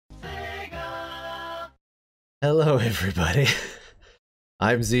Hello everybody,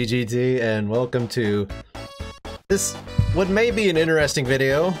 I'm ZGT and welcome to this, what may be an interesting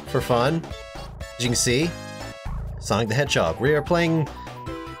video for fun. As you can see, Sonic the Hedgehog. We are playing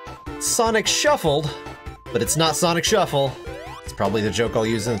Sonic Shuffled, but it's not Sonic Shuffle. It's probably the joke I'll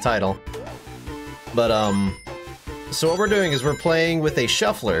use in the title. But so what we're doing is we're playing with a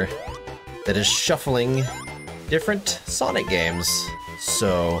shuffler that is shuffling different Sonic games.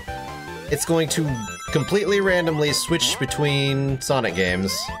 So it's going to completely randomly switch between Sonic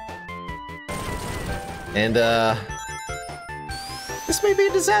games. And, this may be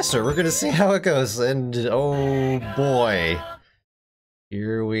a disaster. We're gonna see how it goes, and oh boy.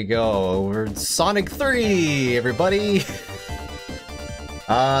 Here we go. We're Sonic 3, everybody!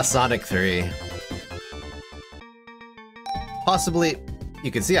 Sonic 3. Possibly,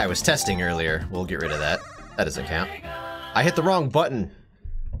 you can see I was testing earlier. We'll get rid of that. That doesn't count. I hit the wrong button.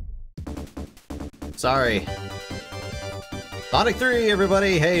 Sorry. Sonic 3,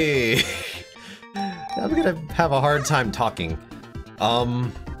 everybody! Hey! I'm gonna have a hard time talking.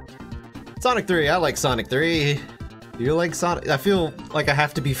 Sonic 3, I like Sonic 3. Do you like Sonic? I feel like I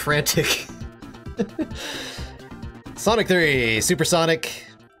have to be frantic. Sonic 3, Super Sonic.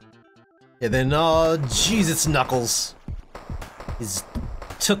 And then, oh, jeez, it's Knuckles. He's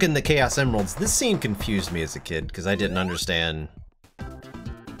tooken the Chaos Emeralds. This scene confused me as a kid, because I didn't understand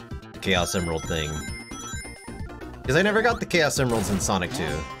the Chaos Emerald thing. Because I never got the Chaos Emeralds in Sonic 2.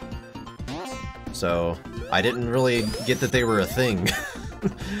 So, I didn't really get that they were a thing.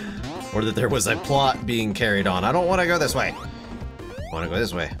 Or that there was a plot being carried on. I don't want to go this way. I want to go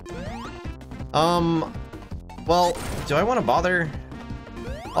this way. Well, do I want to bother?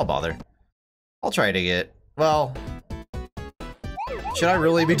 I'll bother. I'll try to get... Well... Should I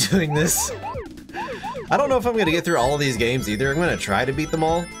really be doing this? I don't know if I'm gonna get through all of these games either. I'm gonna try to beat them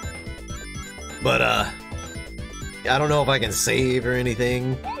all. But, I don't know if I can save or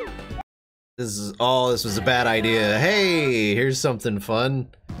anything. This was a bad idea. Hey, here's something fun.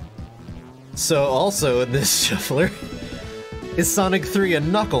 So, also in this shuffler is Sonic 3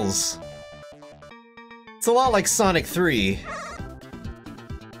 and Knuckles. It's a lot like Sonic 3,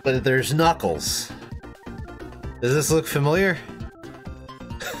 but there's Knuckles. Does this look familiar?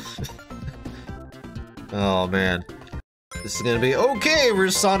 Oh man. This is gonna be okay, we're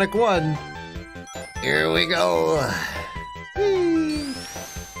Sonic 1. Here we go. Whee.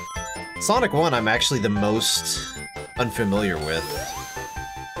 Sonic 1 I'm actually the most unfamiliar with.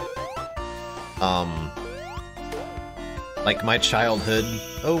 Like my childhood.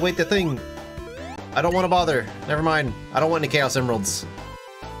 Oh wait, the thing. I don't want to bother. Never mind. I don't want any Chaos Emeralds.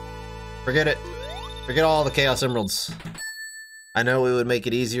 Forget it. Forget all the Chaos Emeralds. I know it would make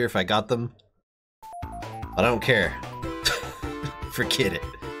it easier if I got them. But I don't care. Forget it.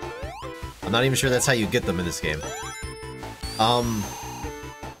 I'm not even sure that's how you get them in this game.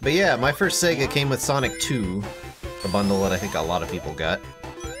 But yeah, my first Sega came with Sonic 2, a bundle that I think a lot of people got.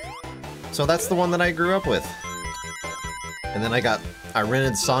 So that's the one that I grew up with. And then I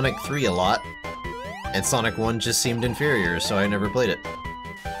rented Sonic 3 a lot, and Sonic 1 just seemed inferior, so I never played it.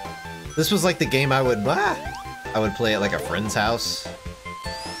 This was like the game I would play at like a friend's house,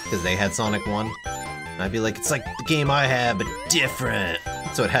 because they had Sonic 1. And I'd be like, it's like the game I have, but different.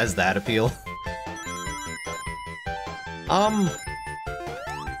 So it has that appeal.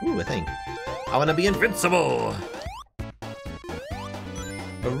 Ooh, a thing. I wanna be invincible!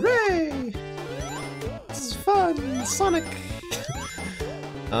 Hooray! This is fun! Sonic!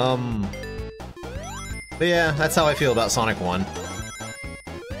 But yeah, that's how I feel about Sonic 1.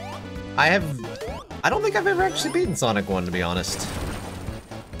 I don't think I've ever actually beaten Sonic 1, to be honest.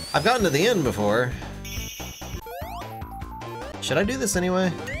 I've gotten to the end before. Should I do this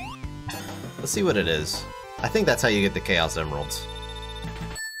anyway? Let's see what it is. I think that's how you get the Chaos Emeralds.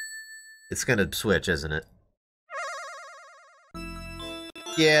 It's gonna switch, isn't it?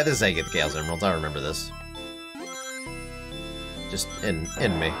 Yeah, this is how you get the Chaos Emeralds. I remember this. Just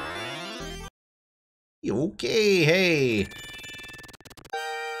end me. Okay, hey!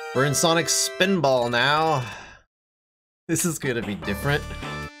 We're in Sonic Spinball now. This is gonna be different.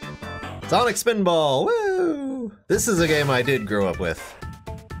 Sonic Spinball, woo! This is a game I did grow up with.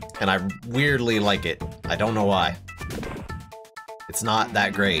 And I weirdly like it. I don't know why. It's not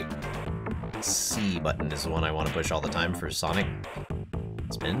that great. C button is the one I want to push all the time for Sonic.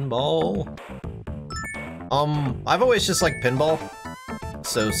 Spinball. I've always just liked pinball.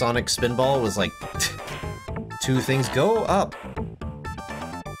 So Sonic Spinball was like two things. Go up.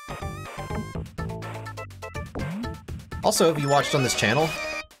 Also, if you watched on this channel,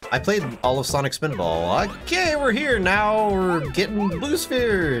 I played all of Sonic Spinball. Okay, we're here now. We're getting blue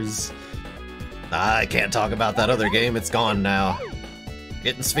spheres. I can't talk about that other game, it's gone now.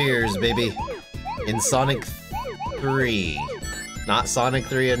 Getting spheres, baby. In Sonic 3. Not Sonic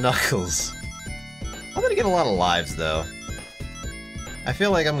 3 and Knuckles. I'm gonna get a lot of lives, though. I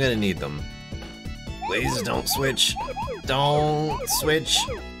feel like I'm gonna need them. Please don't switch. Don't switch.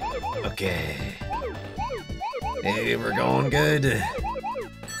 Okay. Hey, we're going good.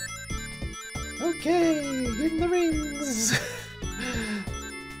 Okay, in the rings.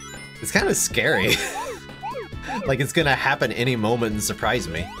 It's kind of scary. Like it's gonna happen any moment and surprise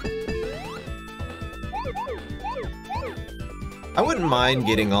me. I wouldn't mind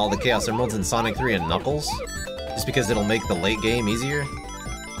getting all the Chaos Emeralds in Sonic 3 and Knuckles, just because it'll make the late game easier.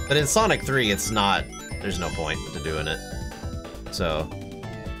 But in Sonic 3, it's not, there's no point to doing it. So,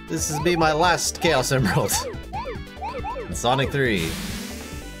 this will be my last Chaos Emerald in Sonic 3.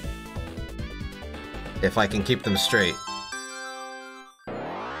 If I can keep them straight.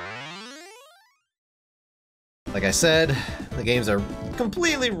 Like I said, the games are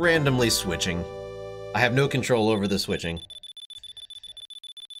completely randomly switching. I have no control over the switching.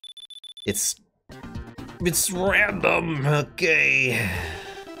 It's random, okay.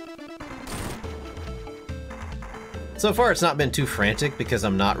 So far it's not been too frantic because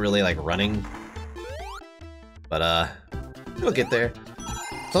I'm not really like running. But we'll get there.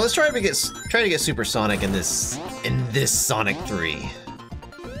 So let's try to get Supersonic in this Sonic 3.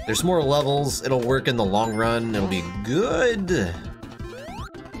 There's more levels, it'll work in the long run, it'll be good.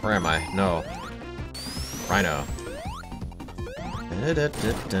 Where am I? No. Rhino.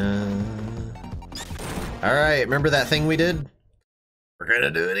 Alright, remember that thing we did? We're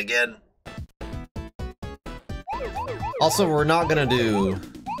gonna do it again. Also, we're not gonna do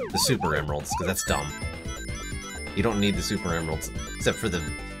the Super Emeralds, because that's dumb. You don't need the Super Emeralds, except for the,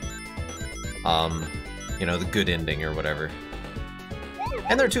 you know, the good ending or whatever.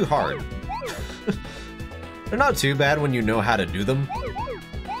 And they're too hard. They're not too bad when you know how to do them,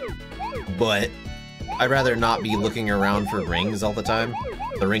 but I'd rather not be looking around for rings all the time.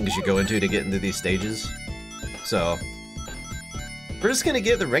 The rings you go into to get into these stages. So, we're just gonna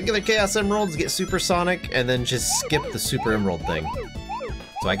get the regular Chaos Emeralds, get Supersonic, and then just skip the Super Emerald thing.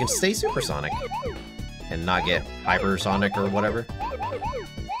 So I can stay Supersonic. And not get Hypersonic or whatever.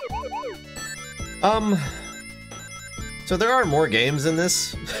 So there are more games in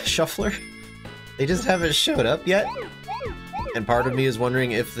this shuffler. They just haven't showed up yet. And part of me is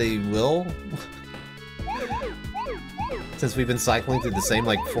wondering if they will. Since we've been cycling through the same,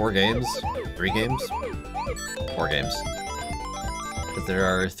 like, 4 games. 3 games? 4 games. But there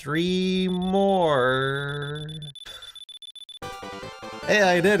are 3 more. Hey,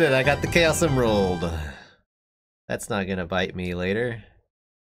 I did it! I got the Chaos Emerald! That's not gonna bite me later.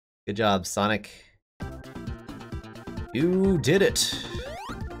 Good job, Sonic. You did it!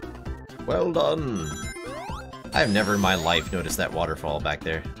 Well done! I've never in my life noticed that waterfall back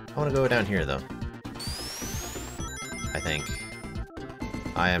there. I wanna go down here, though. I think.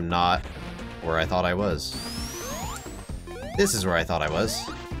 I am not where I thought I was. This is where I thought I was.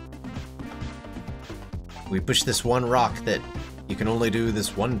 We pushed this one rock that you can only do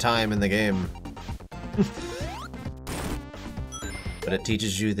this one time in the game. But it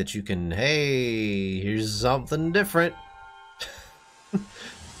teaches you that you can, hey, here's something different.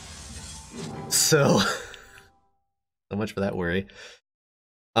 So much for that worry.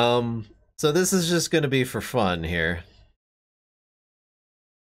 So this is just gonna be for fun here.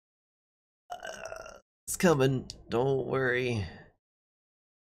 It's coming, don't worry.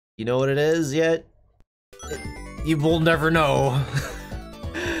 You know what it is yet? You will never know.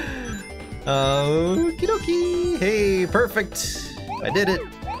 Okie dokie. Hey, perfect. I did it.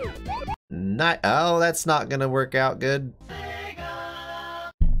 Oh, that's not gonna work out good.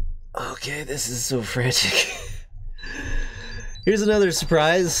 Okay, this is so frantic. Here's another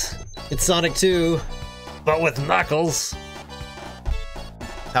surprise. It's Sonic 2, but with Knuckles.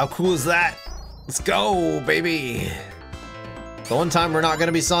 How cool is that? Let's go, baby. The one time we're not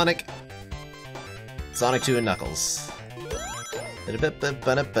gonna be Sonic. Sonic 2 and Knuckles.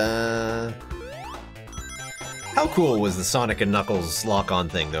 How cool was the Sonic and Knuckles lock-on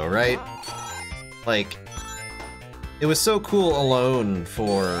thing, though, right? Like, it was so cool alone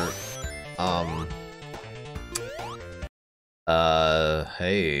for,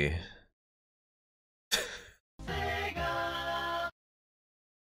 hey.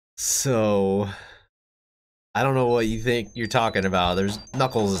 So, I don't know what you think you're talking about. There's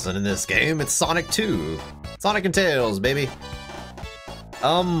Knuckles isn't in this game. It's Sonic 2. Sonic and Tails, baby.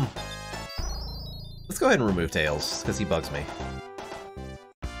 Let's go ahead and remove Tails, because he bugs me.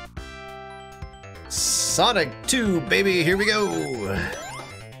 Sonic 2, baby, here we go!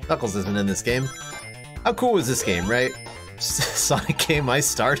 Knuckles isn't in this game. How cool was this game, right? Sonic game I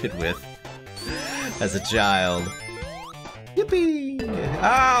started with as a child. Yippee!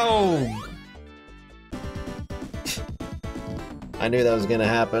 Ow! I knew that was gonna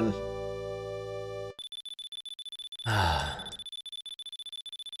happen.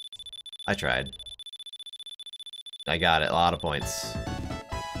 I tried. I got it, a lot of points.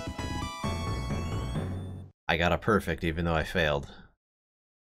 I got a perfect even though I failed.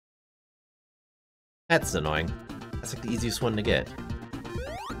 That's annoying. That's like the easiest one to get.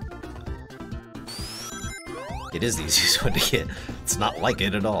 It is the easiest one to get. It's not like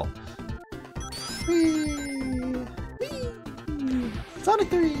it at all. Whee! Whee! Sonic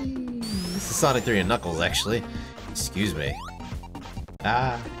 3! This is Sonic 3 and Knuckles, actually. Excuse me.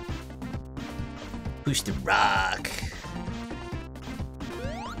 Ah. Push the rock.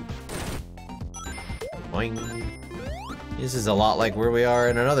 Boing. This is a lot like where we are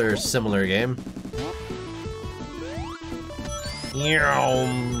in another similar game.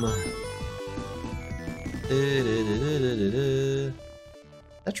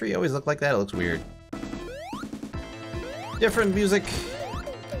 That tree always looked like that? It looks weird. Different music.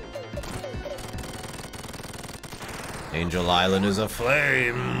 Angel Island is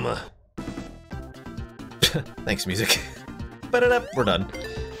aflame. Thanks, music. Ba-da-da, we're done.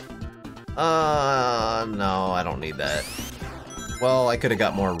 No, I don't need that. Well, I could have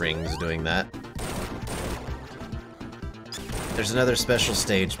got more rings doing that. There's another special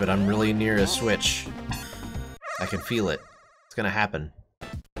stage, but I'm really near a switch. I can feel it. It's gonna happen.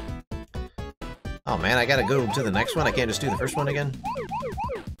 Oh man, I gotta go to the next one? I can't just do the first one again?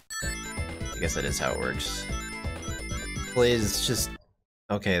 I guess that is how it works. Please, just...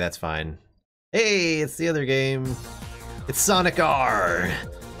 Okay, that's fine. Hey, it's the other game. It's Sonic R!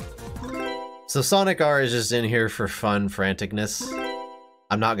 So Sonic R is just in here for fun franticness.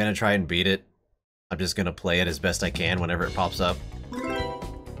 I'm not gonna try and beat it. I'm just gonna play it as best I can whenever it pops up.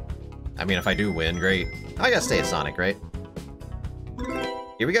 I mean, if I do win, great. I gotta stay at Sonic, right?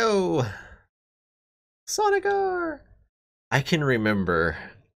 Here we go! Sonic R! I can remember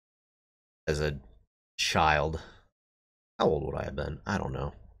as a child. How old would I have been? I don't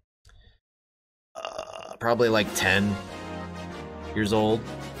know. Probably like 10 years old.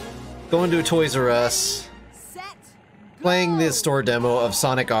 Going to a Toys R Us. Playing the store demo of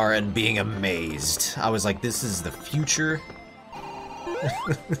Sonic R and being amazed. I was like, this is the future?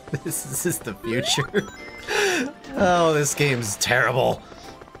 This is the future? Oh, this game's terrible.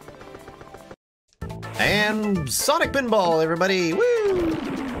 And Sonic Spinball, everybody! Woo!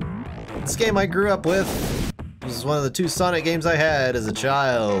 This game I grew up with. This is one of the 2 Sonic games I had as a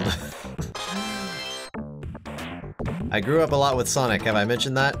child. I grew up a lot with Sonic, have I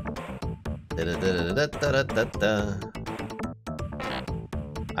mentioned that?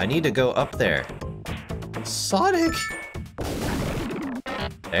 I need to go up there. Sonic!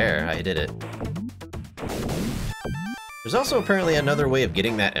 There, I did it. There's also apparently another way of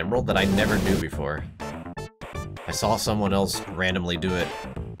getting that emerald that I never knew before. I saw someone else randomly do it.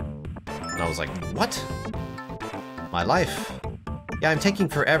 And I was like, what? My life. Yeah, I'm taking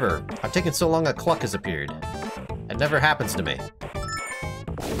forever. I've taken so long a cluck has appeared. It never happens to me.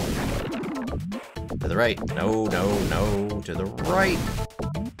 To the right. No, no, no. To the right.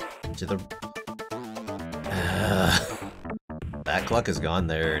 To the... that cluck is gone.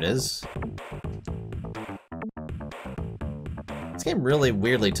 There it is. This game really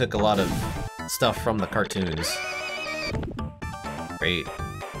weirdly took a lot of stuff from the cartoons. Great.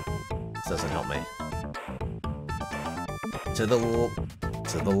 This doesn't help me. To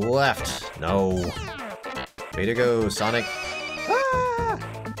the left. No. Way to go, Sonic. Ah!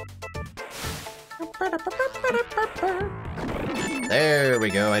 There we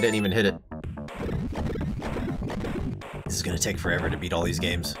go. I didn't even hit it. This is gonna take forever to beat all these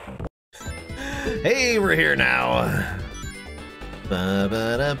games. Hey, we're here now.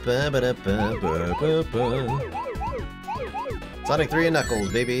 Sonic 3 and Knuckles,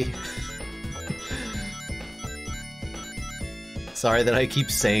 baby. Sorry that I keep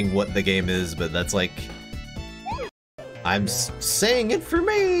saying what the game is, but that's like... I'm saying it for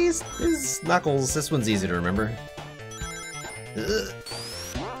me! Is Knuckles. This one's easy to remember. Ugh.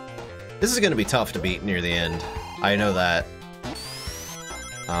 This is gonna be tough to beat near the end. I know that.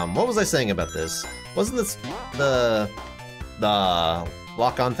 What was I saying about this? Wasn't this the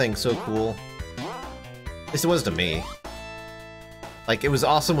lock-on thing so cool? At least it was to me. Like, it was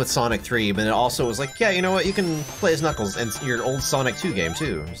awesome with Sonic 3, but it also was like, yeah, you know what, you can play as Knuckles in your old Sonic 2 game,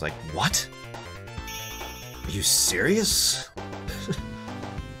 too. I was like, what? Are you serious?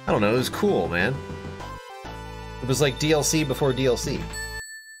 I don't know, it was cool, man. It was like DLC before DLC.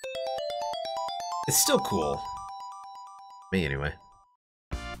 It's still cool. Me, anyway.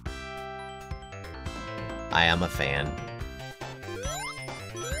 I am a fan.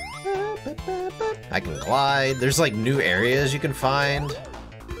 I can glide. There's like new areas you can find.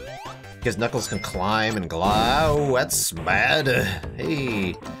 Because Knuckles can climb and glide. Oh, that's bad.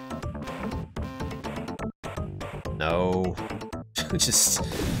 Hey. No. just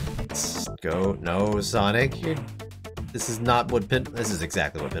go. No, Sonic. This is not what This is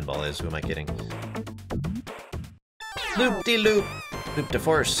exactly what pinball is. Who am I kidding? Loop-de-loop.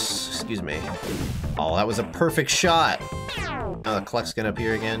 Loop-de-force. Excuse me. Oh, that was a perfect shot. Now the clock's gonna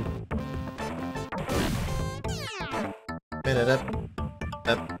appear again. Spin it up.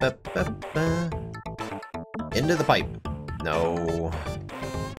 Into the pipe. No.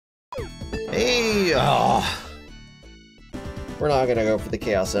 Hey! Oh. We're not gonna go for the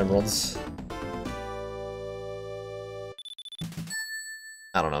Chaos Emeralds.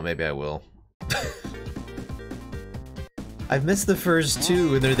 I don't know, maybe I will. I've missed the first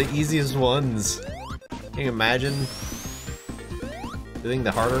two, and they're the easiest ones. Can you imagine doing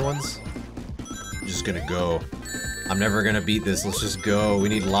the harder ones? I'm just gonna go. I'm never gonna beat this, let's just go. We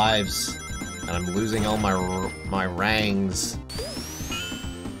need lives. And I'm losing all my rangs.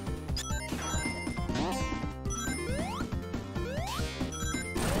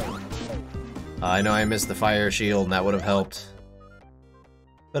 I know I missed the fire shield, and that would have helped.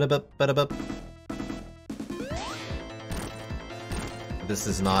 Ba-da-bup. This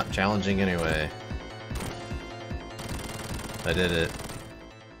is not challenging anyway. I did it.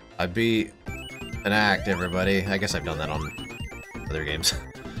 I beat an act, everybody. I guess I've done that on other games.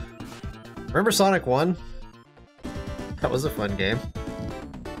 Remember Sonic 1? That was a fun game.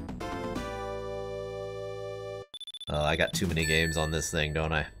 I got too many games on this thing,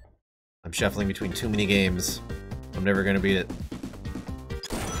 don't I? I'm shuffling between too many games. I'm never gonna beat it.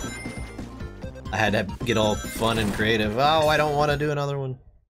 I had to get all fun and creative. Oh, I don't want to do another one.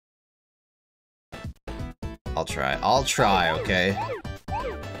 I'll try, okay?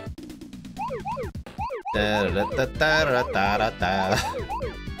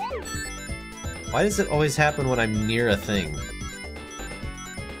 Why does it always happen when I'm near a thing?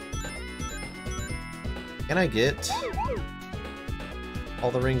 Can I get all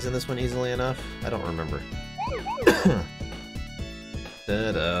the rings in this one easily enough? I don't remember.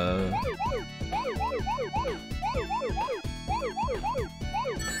 Da-da.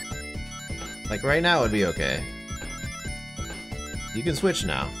 Like right now would be okay. You can switch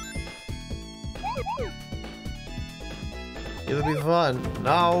now. It would be fun.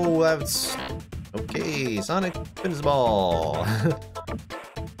 No, that's okay. Sonic Spinball.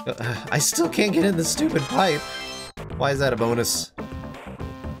 I still can't get in the stupid pipe. Why is that a bonus?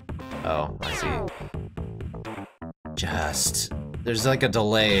 Oh, I see. There's like a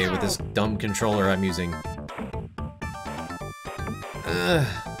delay with this dumb controller I'm using.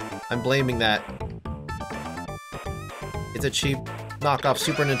 I'm blaming that. It's a cheap knockoff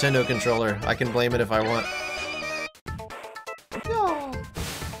Super Nintendo controller. I can blame it if I want.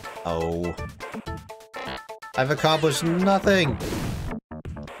 Oh. I've accomplished nothing!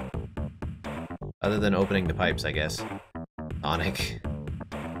 Other than opening the pipes, I guess. Sonic.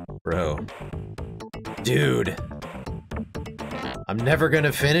 Bro. Dude. I'm never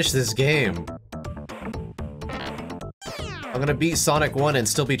gonna finish this game. I'm gonna beat Sonic 1 and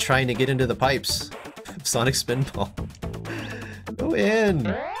still be trying to get into the pipes. Sonic Spinball. Go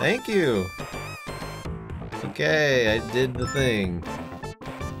in! Thank you! Okay, I did the thing.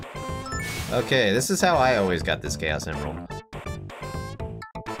 Okay, this is how I always got this Chaos Emerald.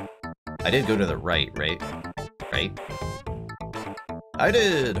 I did go to the right? Right? I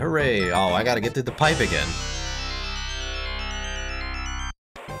did! Hooray! Oh, I gotta get through the pipe again.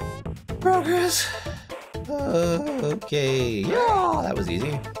 Progress! Okay, yeah, that was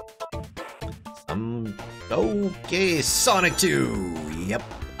easy. Okay, Sonic 2! Yep,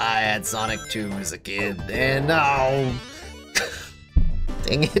 I had Sonic 2 as a kid, and now...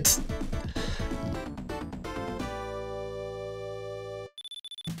 Dang it.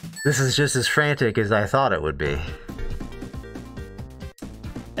 This is just as frantic as I thought it would be.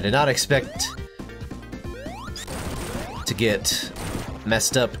 I did not expect to get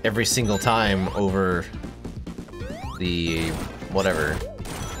messed up every single time over the whatever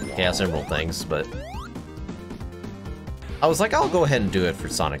Chaos Emerald things, but I was like, I'll go ahead and do it for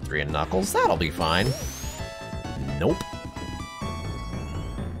Sonic 3 and Knuckles. That'll be fine. Nope.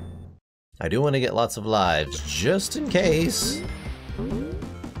 I do want to get lots of lives, just in case.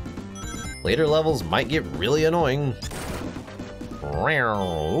 Later levels might get really annoying.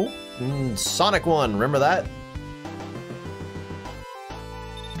 Sonic 1, remember that?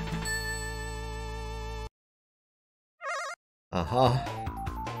 Uh-huh.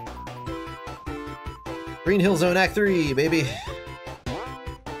 Green Hill Zone Act 3, baby!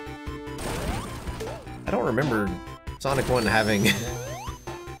 I don't remember Sonic 1 having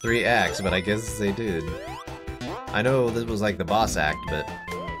 3 acts, but I guess they did. I know this was like the boss act, but...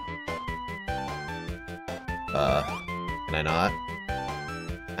 can I not?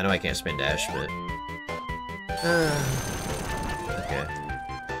 I know I can't spin dash, but... okay.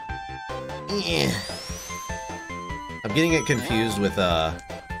 Yeah. I'm getting it confused with,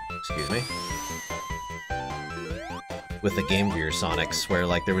 excuse me? With the Game Gear Sonics, where,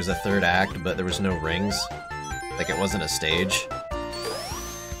 like, there was a 3rd act, but there was no rings. Like, it wasn't a stage.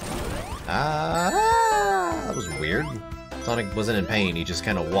 That was weird. Sonic wasn't in pain, he just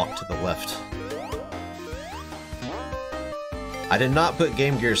kind of walked to the left. I did not put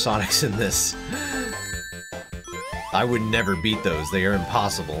Game Gear Sonics in this. I would never beat those, they are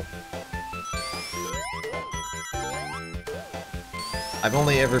impossible. I've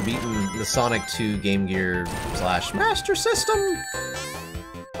only ever beaten the Sonic 2 Game Gear / Master System!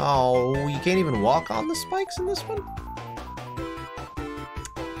 Oh, you can't even walk on the spikes in this one?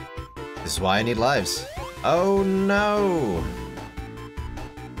 This is why I need lives. Oh no!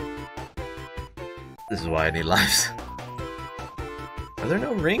 This is why I need lives. Are there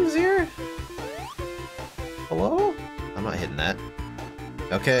no rings here? Hello? I'm not hitting that.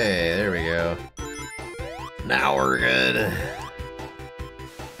 Okay, there we go. Now we're good.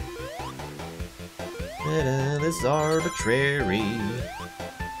 This is arbitrary.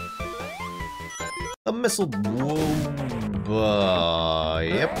 A missile.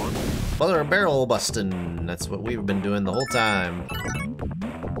 Yep. Mother barrel busting. That's what we've been doing the whole time.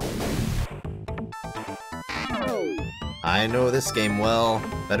 I know this game well.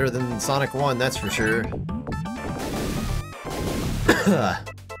 Better than Sonic 1, that's for sure.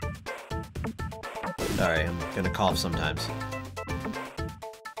 Sorry, I'm gonna cough sometimes.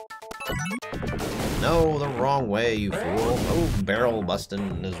 No, the wrong way, you fool. Oh, barrel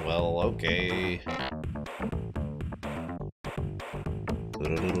busting as well. Okay.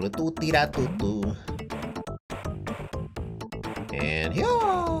 And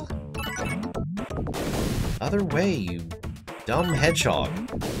yeah. Other way, you dumb hedgehog.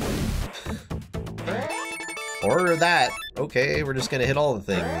 Or that. Okay, we're just gonna hit all the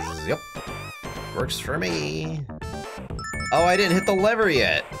things. Yep. Works for me. Oh, I didn't hit the lever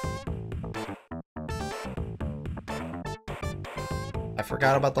yet. I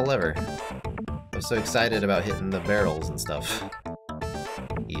forgot about the lever. I was so excited about hitting the barrels and stuff.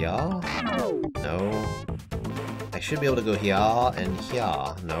 Yeah? No. I should be able to go here and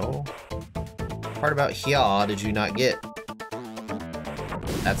here. No. What part about here did you not get?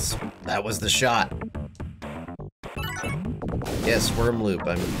 That was the shot. Yes, worm loop.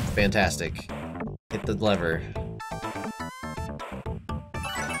 I'm fantastic. Hit the lever.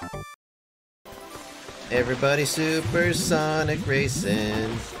 Everybody supersonic racing.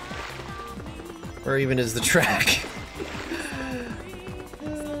 Where even is the track?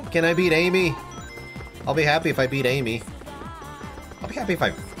 Can I beat Amy? I'll be happy if I beat Amy. I'll be happy if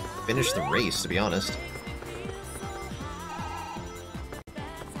I finish the race, to be honest.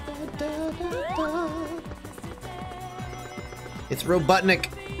 It's Robotnik.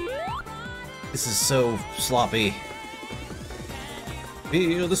 This is so sloppy.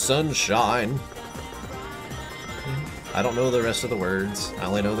 Feel the sunshine. I don't know the rest of the words. I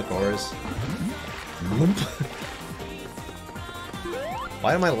only know the chorus.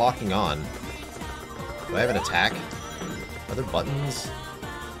 Why am I locking on? Do I have an attack? Are there buttons?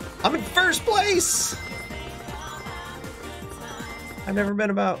 I'm in first place! I've never been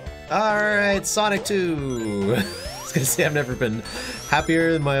about... Alright, Sonic 2! I was gonna say I've never been happier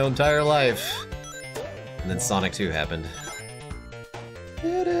in my entire life. And then Sonic 2 happened.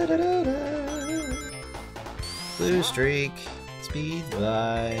 Blue streak, speed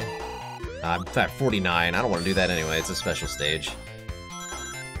by... I'm at 49, I don't want to do that anyway, it's a special stage.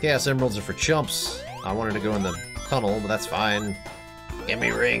 Chaos Emeralds are for chumps. I wanted to go in the tunnel, but that's fine. Give me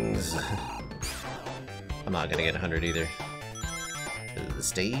rings. I'm not gonna get 100 either. The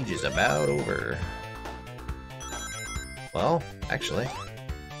stage is about over. Well, actually,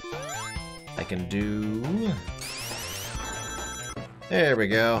 I can do... There we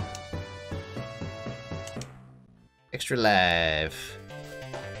go. Extra life.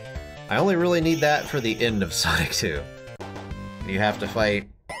 I only really need that for the end of Sonic 2. You have to fight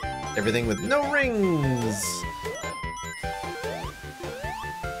everything with no rings!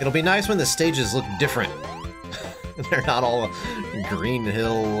 It'll be nice when the stages look different. They're not all Green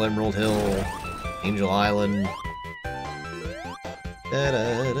Hill, Emerald Hill, Angel Island.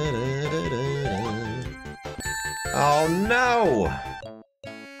 Oh no!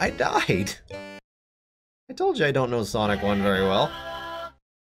 I died! I told you I don't know Sonic 1 very well.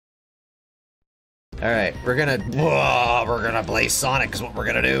 Alright, we're gonna play Sonic is what we're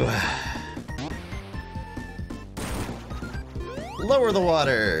gonna do. Lower the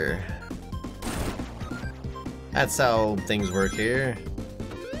water! That's how things work here.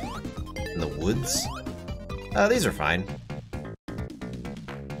 In the woods? These are fine.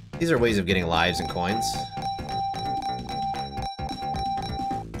 These are ways of getting lives and coins.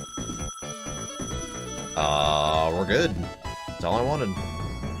 We're good. That's all I wanted.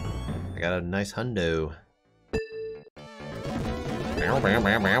 I got a nice hundo. Bow, bow,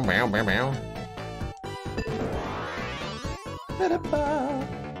 bow, bow, bow, bow, bow. Ba-da-ba.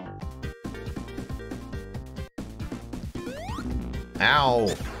 Ow!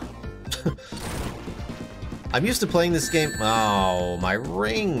 I'm used to playing this game. Oh, my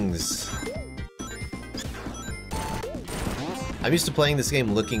rings! I'm used to playing this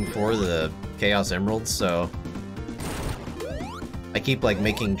game looking for the Chaos Emeralds, so I keep like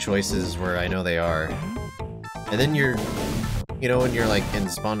making choices where I know they are. And then you're, you know, when you're like in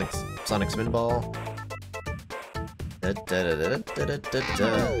Sonic Spinball. Da, da, da, da, da, da,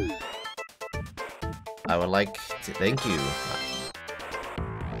 da. I would like to thank you.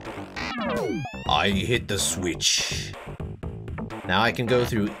 I hit the switch. Now I can go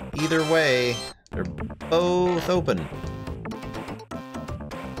through either way. They're both open.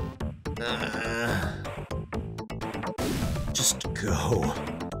 Just go.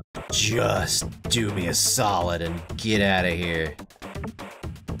 Just do me a solid and get out of here.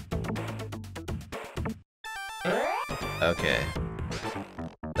 Okay.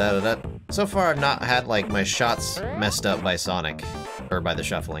 Da-da-da. So far I've not had like my shots messed up by Sonic. Or by the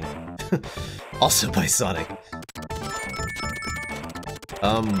shuffling. Also by Sonic.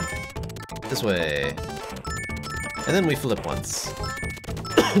 This way. And then we flip once.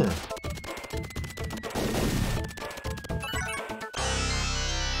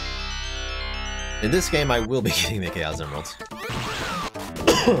 In this game, I will be getting the Chaos Emeralds.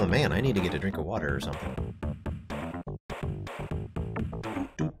 Man, I need to get a drink of water or something.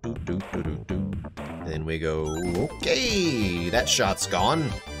 Then we go, okay, that shot's gone.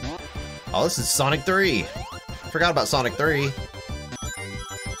 Oh, this is Sonic 3. Forgot about Sonic 3.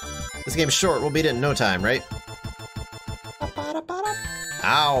 This game's short, we'll beat it in no time, right?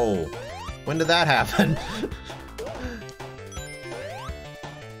 Ow! When did that happen?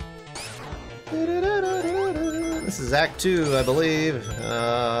 This is Act 2, I believe.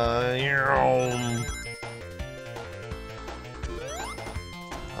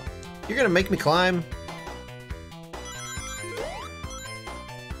 You're gonna make me climb?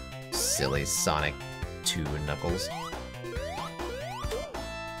 Silly Sonic 2 Knuckles.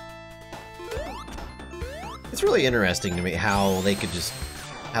 It's really interesting to me how they could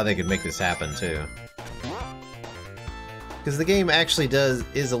make this happen too. Because the game actually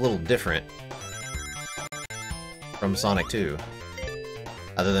is a little different from Sonic 2.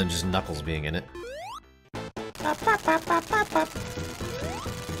 Other than just Knuckles being in it.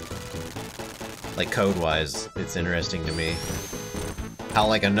 Like code-wise, it's interesting to me. How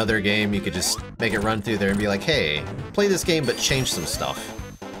like another game you could just make it run through there and be like, hey, play this game but change some stuff.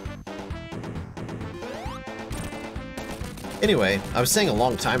 Anyway, I was saying a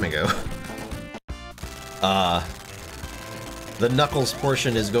long time ago, the Knuckles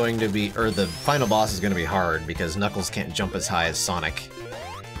portion is going to be, or the final boss is going to be hard because Knuckles can't jump as high as Sonic.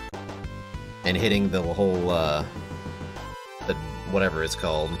 And hitting the whole, the whatever it's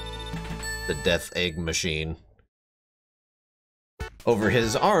called, the Death Egg Machine, over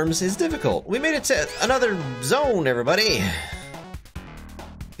his arms is difficult. We made it to another zone, everybody!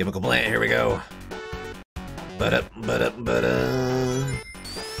 Chemical plant, here we go. Ba-da, ba-da, ba-da.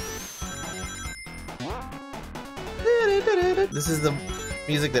 This is the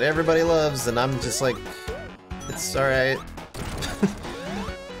music that everybody loves, and I'm just like, it's alright.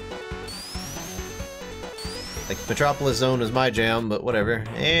 Like, Metropolis Zone is my jam, but whatever.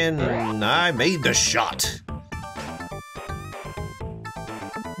 And I made the shot!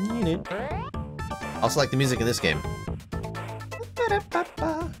 I also like the music in this game.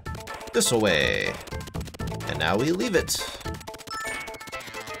 This way. And now we leave it.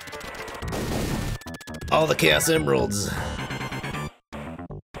 All the Chaos Emeralds!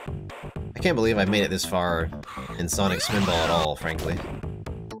 I can't believe I made it this far in Sonic Spinball at all, frankly.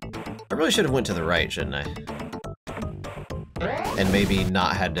 I really should have went to the right, shouldn't I? And maybe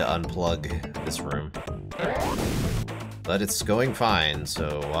not had to unplug this room. But it's going fine,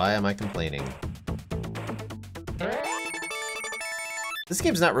 so why am I complaining? This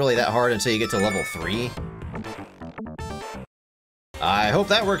game's not really that hard until you get to level 3. I hope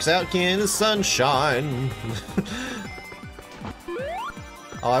that works out, Ken. Sunshine.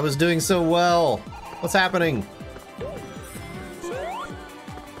 Oh, I was doing so well. What's happening?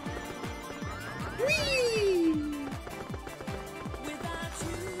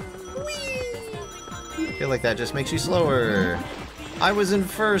 I feel like that just makes you slower. I was in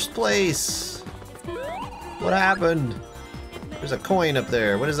first place. What happened? There's a coin up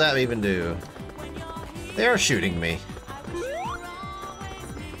there. What does that even do? They are shooting me.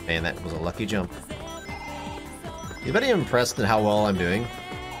 Man, that was a lucky jump. Anybody impressed at how well I'm doing?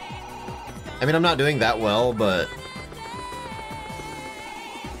 I mean, I'm not doing that well, but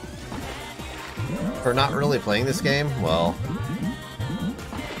for not really playing this game, well.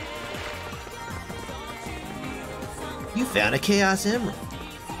 You found a Chaos Emerald.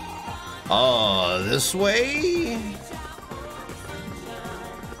 Oh, this way?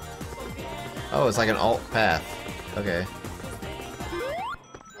 Oh, it's like an alt path. Okay.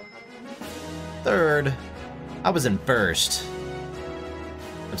 Third. I was in first.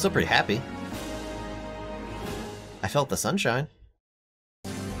 I'm still pretty happy. I felt the sunshine.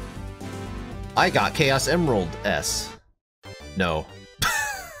 I got Chaos Emerald S. No.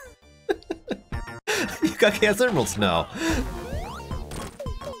 You got Chaos Emeralds? No.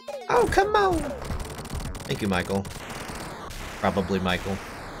 Oh, come on! Thank you, Michael. Probably Michael.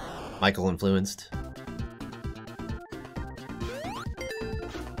 Michael influenced.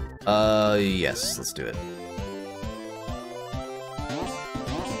 Yes, let's do it.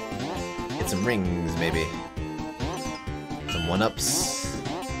 Get some rings, maybe. Some one-ups.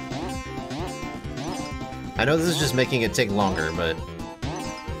 I know this is just making it take longer, but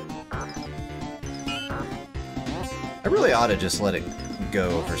I really ought to just let it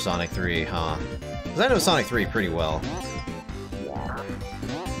go for Sonic 3, huh? Because I know Sonic 3 pretty well.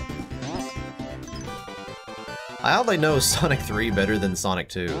 I oddly know Sonic 3 better than Sonic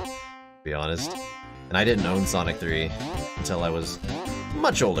 2, to be honest. And I didn't own Sonic 3 until I was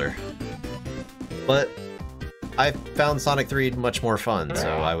much older. But I found Sonic 3 much more fun,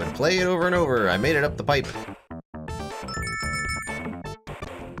 so I would play it over and over. I made it up the pipe.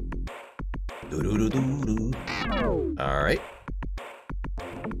 Alright.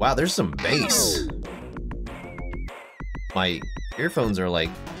 Wow, there's some bass. My earphones are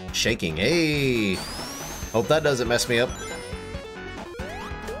like shaking. Hey! Hope that doesn't mess me up.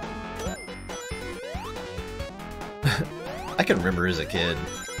 I can remember as a kid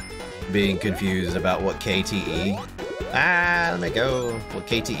being confused about what KTE. Let me go. What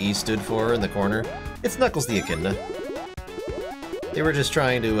KTE stood for in the corner. It's Knuckles the Echidna. They were just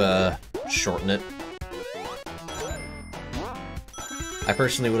trying to shorten it. I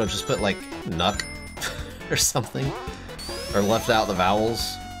personally would have just put like Knuck or something, or left out the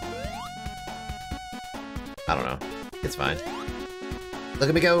vowels. I don't know. It's fine. Look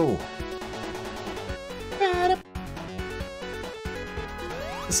at me go!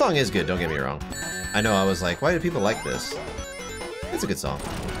 The song is good, don't get me wrong. I know, I was like, why do people like this? It's a good song.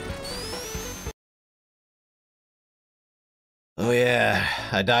 Oh yeah,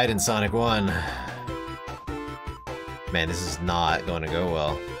 I died in Sonic 1. Man, this is not going to go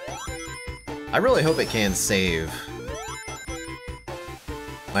well. I really hope it can save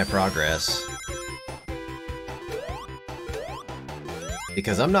my progress.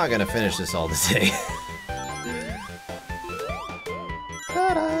 Because I'm not gonna finish this all day.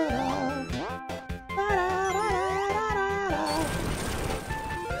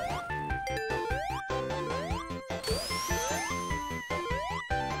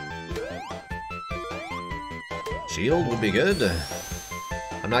 Shield would be good.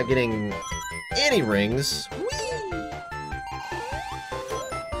 I'm not getting any rings. Whee!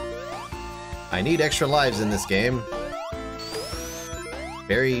 I need extra lives in this game.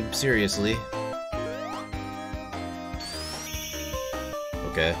 Very seriously.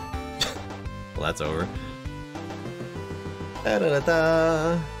 Okay. Well, that's over. Da -da -da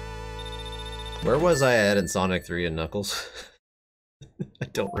 -da. Where was I at in Sonic 3 and Knuckles? I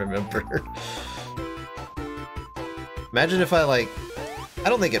don't remember. Imagine if I like, I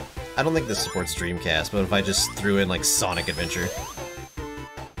don't think this supports Dreamcast, but if I just threw in like Sonic Adventure.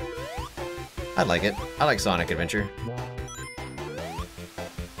 I'd like it. I like Sonic Adventure.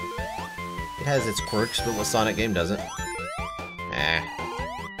 It has its quirks, but what Sonic game doesn't?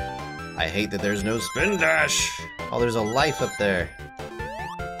 I hate that there's no spin dash! Oh, there's a life up there.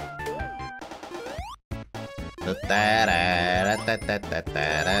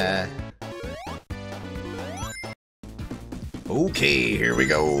 Okay, here we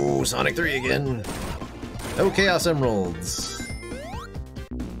go. Sonic 3 again. No Chaos Emeralds.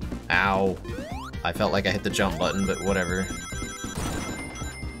 Ow. I felt like I hit the jump button, but whatever.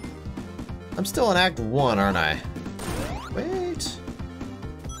 I'm still in Act 1, aren't I? Wait.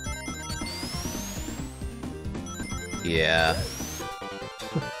 Yeah.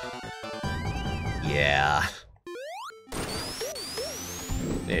 Yeah.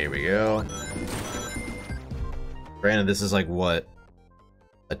 There we go. Granted, this is like, what?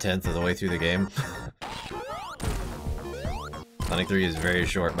 A 10th of the way through the game? Sonic 3 is very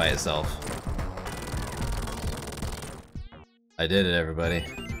short by itself. I did it, everybody.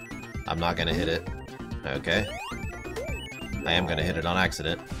 I'm not gonna hit it. Okay. I am gonna hit it on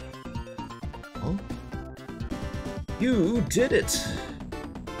accident. Oh. You did it!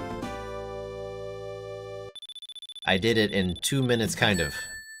 I did it in 2 minutes, kind of.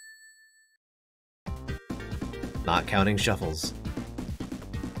 Not counting shuffles.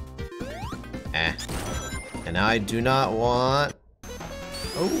 Eh. And now I do not want...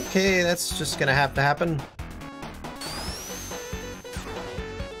 Okay, that's just gonna have to happen.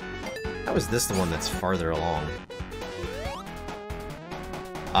 How is this the one that's farther along?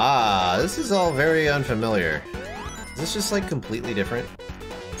 Ah, this is all very unfamiliar. Is this just like completely different?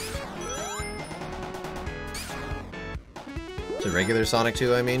 To regular Sonic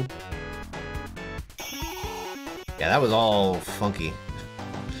 2, I mean? Yeah, that was all funky.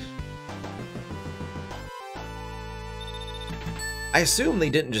 I assume they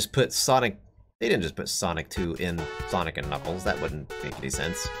didn't just put Sonic... They didn't just put Sonic 2 in Sonic and Knuckles. That wouldn't make any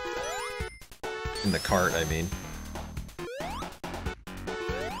sense. In the cart, I mean.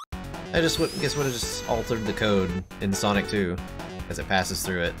 I just guess would have just altered the code in Sonic 2 as it passes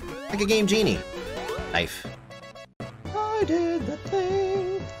through it. Like a Game Genie. Knife. I did the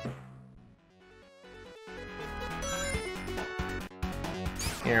thing.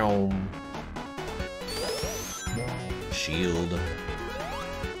 Shield.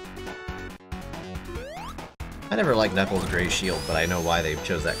 I never liked Knuckles' gray shield, but I know why they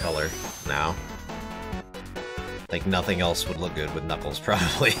chose that color now. Like, nothing else would look good with Knuckles,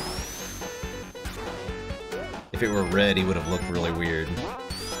 probably. If it were red, he would have looked really weird.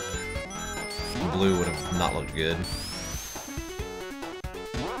 Blue would have not looked good.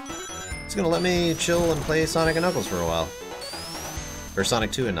 It's gonna let me chill and play Sonic and Knuckles for a while. Or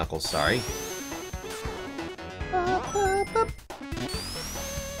Sonic 2 and Knuckles, sorry.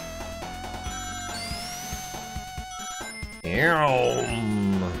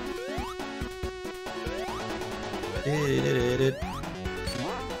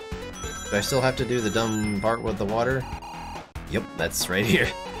 Do I still have to do the dumb part with the water? Yep, that's right here.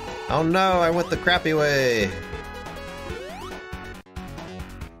 Oh no, I went the crappy way!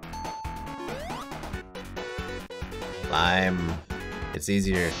 Lime. It's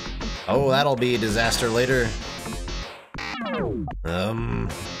easier. Oh, that'll be a disaster later.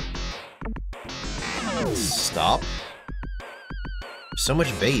 Stop. So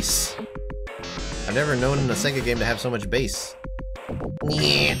much bass. I've never known in a Sega game to have so much bass.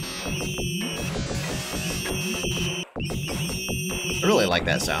 Yeah. I really like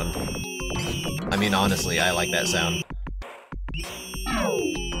that sound. I mean, honestly, I like that sound.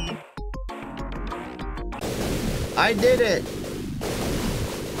 I did it!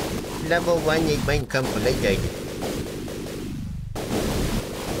 Level 1 is been completed.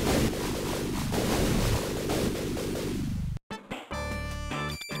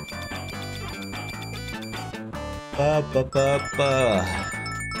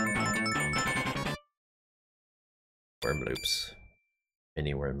 Worm loops.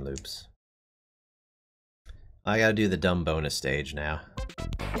 Mini worm loops. I gotta do the dumb bonus stage now.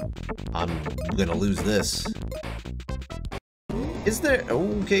 I'm gonna lose this. Is there...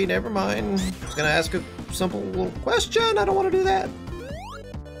 Okay, never mind. I was gonna ask a simple little question. I don't want to do that.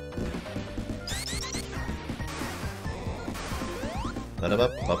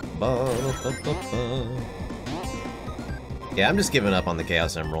 Yeah, I'm just giving up on the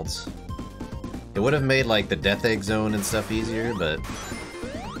Chaos Emeralds. It would have made, like, the Death Egg Zone and stuff easier, but...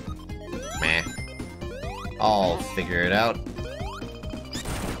 meh. I'll figure it out.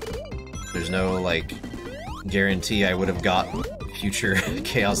 There's no, like, guarantee I would have got future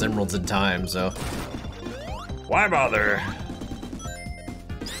Chaos Emeralds in time, so... why bother?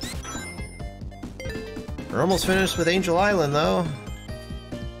 We're almost finished with Angel Island, though.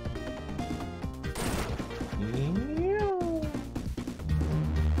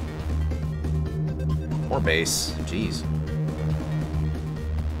 More bass. Jeez.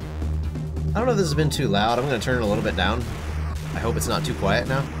 I don't know if this has been too loud. I'm gonna turn it a little bit down. I hope it's not too quiet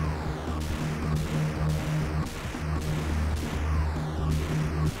now.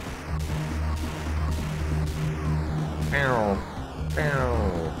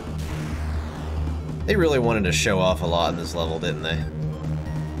 They really wanted to show off a lot in this level, didn't they?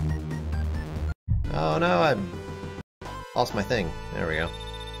 Oh no, I lost my thing. There we go.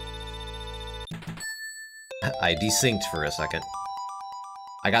 I desynced for a second.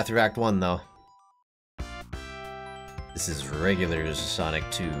 I got through Act 1 though. This is regular Sonic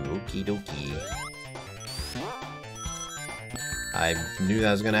 2. Okie dokie. I knew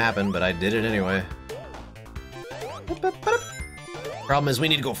that was gonna happen, but I did it anyway. Problem is we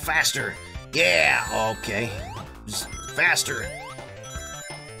need to go faster. Yeah, okay. Just faster.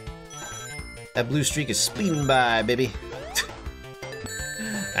 That blue streak is speeding by, baby.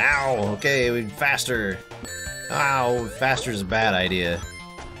 Ow, okay, we faster. Ow, faster is a bad idea.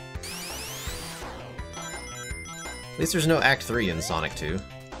 At least there's no Act 3 in Sonic 2.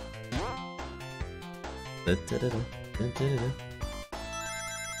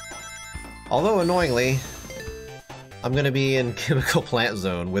 Although, annoyingly, I'm gonna be in Chemical Plant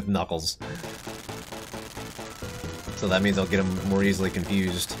Zone with Knuckles. So that means I'll get him more easily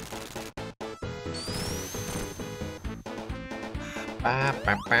confused.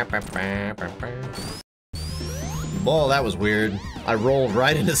 Whoa, that was weird. I rolled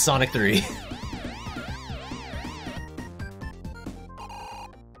right into Sonic 3.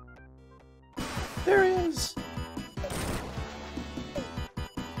 There he is!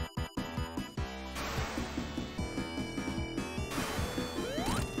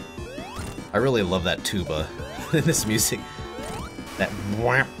 I really love that tuba in this music. That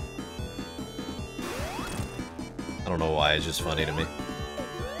wham. I don't know why, it's just funny to me.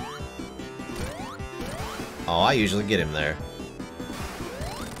 Oh, I usually get him there.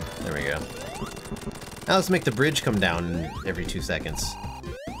 There we go. Now let's make the bridge come down every 2 seconds.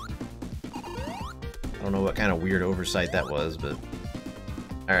 I don't know what kind of weird oversight that was, but...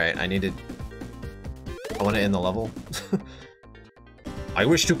 Alright, I want to end the level. I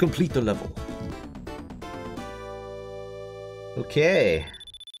wish to complete the level. Okay.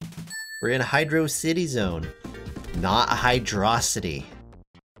 We're in Hydro City Zone. Not Hydrocity.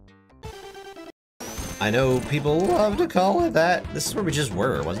 I know people love to call it that. This is where we just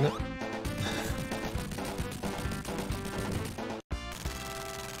were, wasn't it?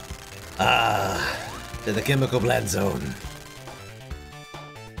 To the Chemical Plant Zone.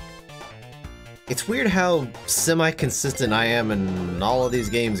 It's weird how semi-consistent I am in all of these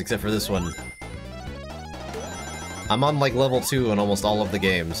games except for this one. I'm on like level 2 in almost all of the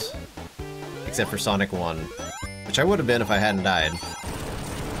games. Except for Sonic 1. Which I would have been if I hadn't died.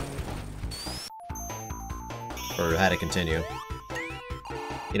 Or had to continue.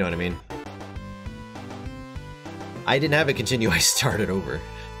 You know what I mean? I didn't have it continue, I started over.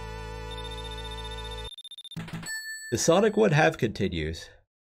 The Sonic one have continues.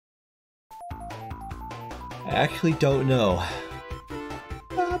 I actually don't know.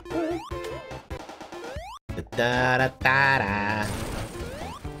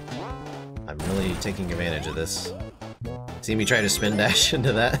 I'm really taking advantage of this. See me try to spin dash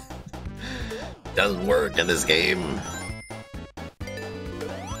into that? Doesn't work in this game.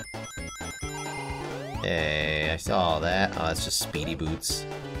 Hey, I saw that. Oh, that's just speedy boots.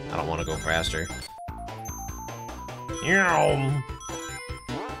 I don't want to go faster.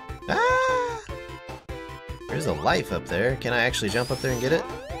 Ah! There's a life up there. Can I actually jump up there and get it?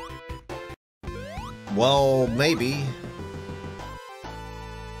 Well, maybe.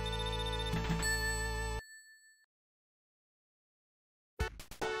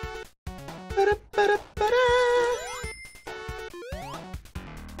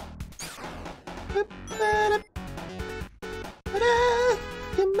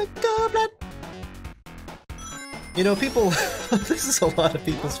 You know, people, this is a lot of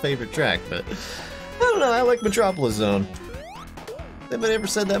people's favorite track, but I don't know, I like Metropolis Zone. Anybody ever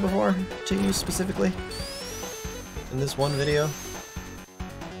said that before to you specifically? In this one video?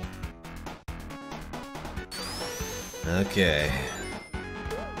 Okay.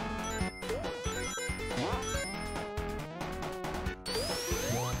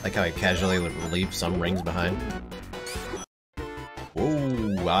 Like how I casually leave some rings behind.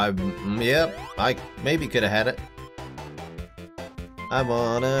 Ooh, yep, I maybe could have had it. I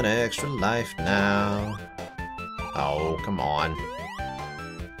want an extra life now. Oh, come on.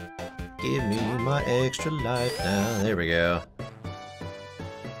 Give me my extra life now. There we go.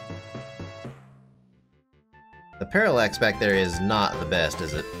 The parallax back there is not the best,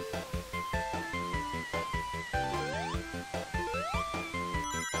 is it?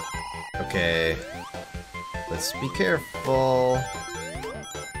 Okay. Let's be careful.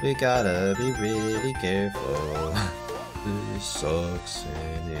 We gotta be really careful. This sucks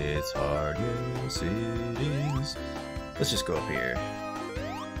and it's hard, yes it is. Let's just go up here.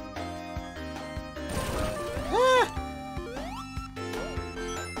 Ah!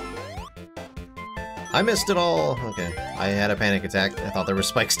 I missed it all. Okay, I had a panic attack. I thought there were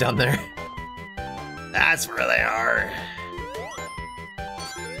spikes down there. That's where they are.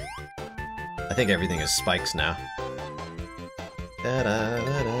 I think everything is spikes now. Da -da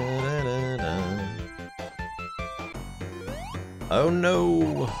 -da -da -da -da. Oh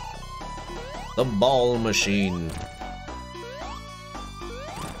no! The ball machine.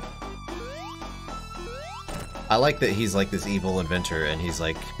 I like that he's like this evil inventor and he's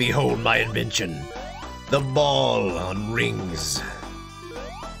like, behold my invention! The ball on rings.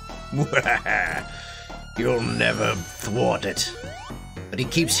 You'll never thwart it. But he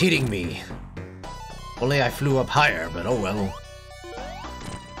keeps hitting me. Only I flew up higher, but oh well.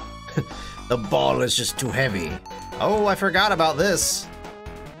 The ball is just too heavy. Oh, I forgot about this.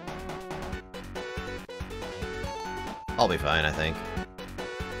 I'll be fine, I think.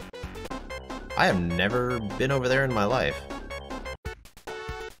 I have never been over there in my life.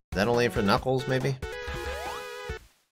 Is that only for Knuckles, maybe?